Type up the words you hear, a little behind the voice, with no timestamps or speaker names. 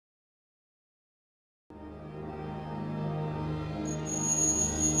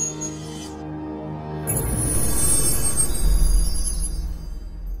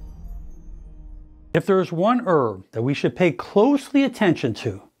If there's one herb that we should pay closely attention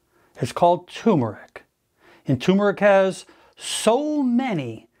to, it's called turmeric. And turmeric has so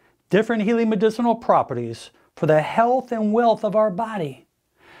many different healing medicinal properties for the health and wealth of our body.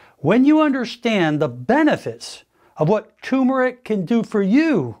 When you understand the benefits of what turmeric can do for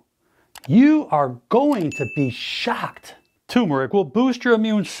you, you are going to be shocked. Turmeric will boost your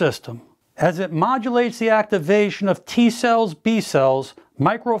immune system as it modulates the activation of T cells, B cells,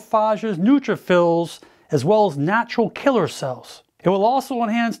 macrophages, neutrophils, as well as natural killer cells. It will also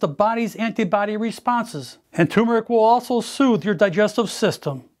enhance the body's antibody responses. And turmeric will also soothe your digestive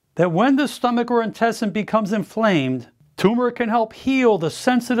system. That when the stomach or intestine becomes inflamed, turmeric can help heal the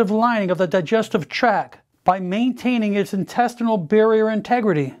sensitive lining of the digestive tract by maintaining its intestinal barrier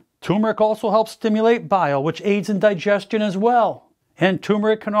integrity. Turmeric also helps stimulate bile, which aids in digestion as well. And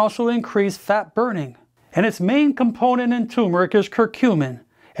turmeric can also increase fat burning. And its main component in turmeric is curcumin,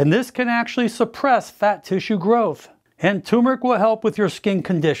 and this can actually suppress fat tissue growth. And turmeric will help with your skin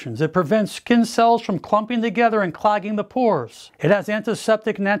conditions. It prevents skin cells from clumping together and clogging the pores. It has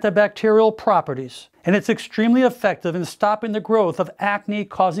antiseptic and antibacterial properties, and it's extremely effective in stopping the growth of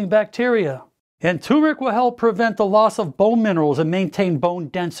acne-causing bacteria. And turmeric will help prevent the loss of bone minerals and maintain bone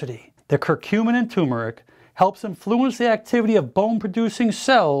density. The curcumin in turmeric helps influence the activity of bone-producing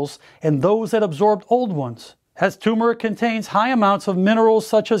cells and those that absorb old ones. As turmeric contains high amounts of minerals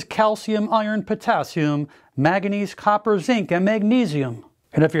such as calcium, iron, potassium, manganese, copper, zinc, and magnesium.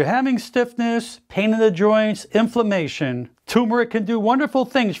 And if you're having stiffness, pain in the joints, inflammation, turmeric can do wonderful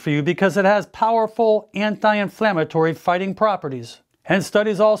things for you because it has powerful anti-inflammatory fighting properties. And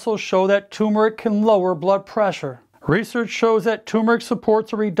studies also show that turmeric can lower blood pressure. Research shows that turmeric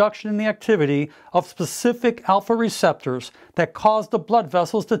supports a reduction in the activity of specific alpha receptors that cause the blood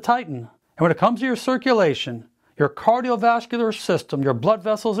vessels to tighten. And when it comes to your circulation, your cardiovascular system, your blood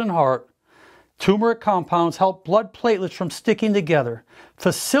vessels and heart, turmeric compounds help blood platelets from sticking together,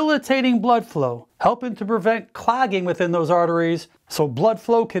 facilitating blood flow, helping to prevent clogging within those arteries so blood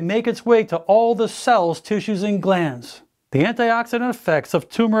flow can make its way to all the cells, tissues, and glands. The antioxidant effects of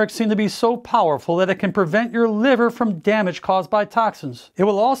turmeric seem to be so powerful that it can prevent your liver from damage caused by toxins. It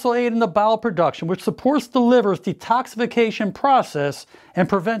will also aid in the bile production, which supports the liver's detoxification process and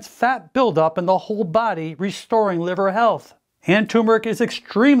prevents fat buildup in the whole body, restoring liver health. And turmeric is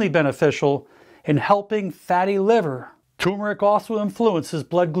extremely beneficial in helping fatty liver. Turmeric also influences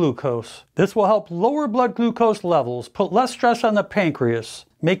blood glucose. This will help lower blood glucose levels, put less stress on the pancreas,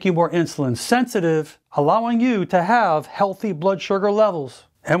 make you more insulin sensitive, allowing you to have healthy blood sugar levels.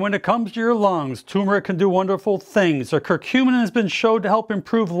 And when it comes to your lungs, turmeric can do wonderful things. The curcumin has been shown to help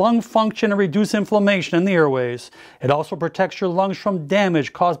improve lung function and reduce inflammation in the airways. It also protects your lungs from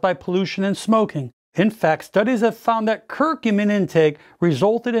damage caused by pollution and smoking. In fact, studies have found that curcumin intake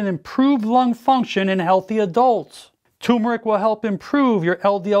resulted in improved lung function in healthy adults. Turmeric will help improve your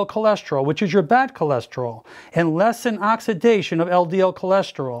LDL cholesterol, which is your bad cholesterol, and lessen oxidation of LDL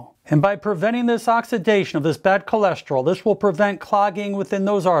cholesterol. And by preventing this oxidation of this bad cholesterol, this will prevent clogging within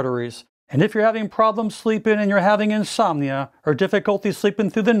those arteries. And if you're having problems sleeping and you're having insomnia or difficulty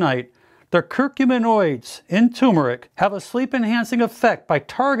sleeping through the night, the curcuminoids in turmeric have a sleep-enhancing effect by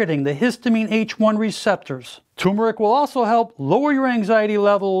targeting the histamine H1 receptors. Turmeric will also help lower your anxiety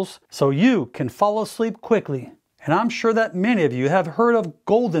levels so you can fall asleep quickly. And I'm sure that many of you have heard of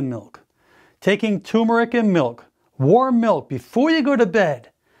golden milk. Taking turmeric and milk, warm milk before you go to bed,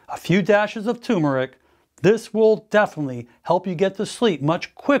 a few dashes of turmeric, this will definitely help you get to sleep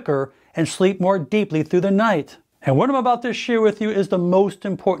much quicker and sleep more deeply through the night. And what I'm about to share with you is the most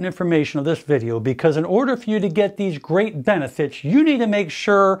important information of this video, because in order for you to get these great benefits, you need to make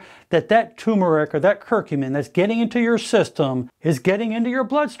sure that that turmeric or that curcumin that's getting into your system is getting into your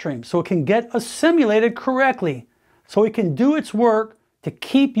bloodstream so it can get assimilated correctly, so it can do its work to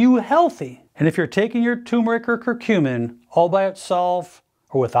keep you healthy. And if you're taking your turmeric or curcumin all by itself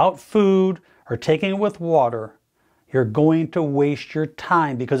or without food or taking it with water, you're going to waste your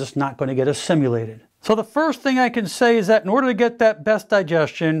time because it's not going to get assimilated. So the first thing I can say is that in order to get that best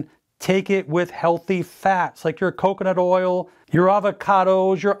digestion, take it with healthy fats like your coconut oil, your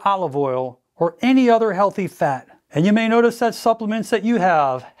avocados, your olive oil, or any other healthy fat. And you may notice that supplements that you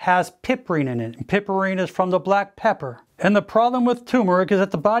have has piperine in it. And piperine is from the black pepper. And the problem with turmeric is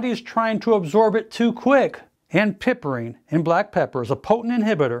that the body is trying to absorb it too quick. And piperine in black pepper is a potent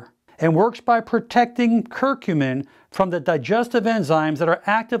inhibitor and works by protecting curcumin from the digestive enzymes that are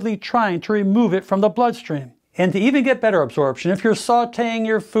actively trying to remove it from the bloodstream. And to even get better absorption, if you're sauteing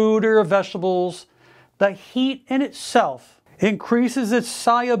your food or your vegetables, the heat in itself increases its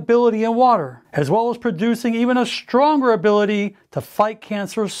solubility in water, as well as producing even a stronger ability to fight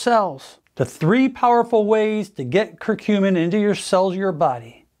cancerous cells. the 3 powerful ways to get curcumin into your cells of your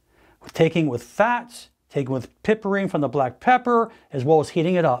body. Taking with fats, taking with piperine from the black pepper, as well as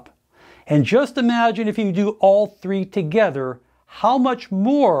heating it up. And just imagine if you do all 3 together, how much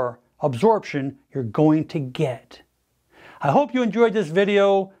more absorption you're going to get. I hope you enjoyed this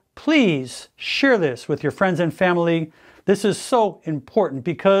video. Please share this with your friends and family. This is so important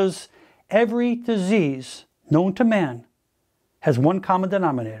because every disease known to man has one common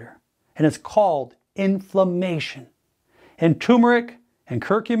denominator, and it's called inflammation. And turmeric and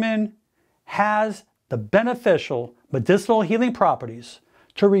curcumin has the beneficial medicinal healing properties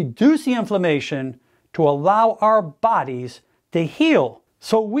to reduce the inflammation, to allow our bodies to heal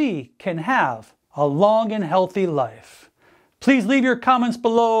so we can have a long and healthy life. Please leave your comments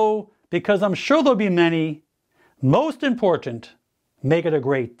below because I'm sure there'll be many. Most important, make it a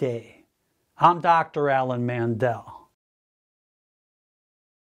great day. I'm Dr. Alan Mandell.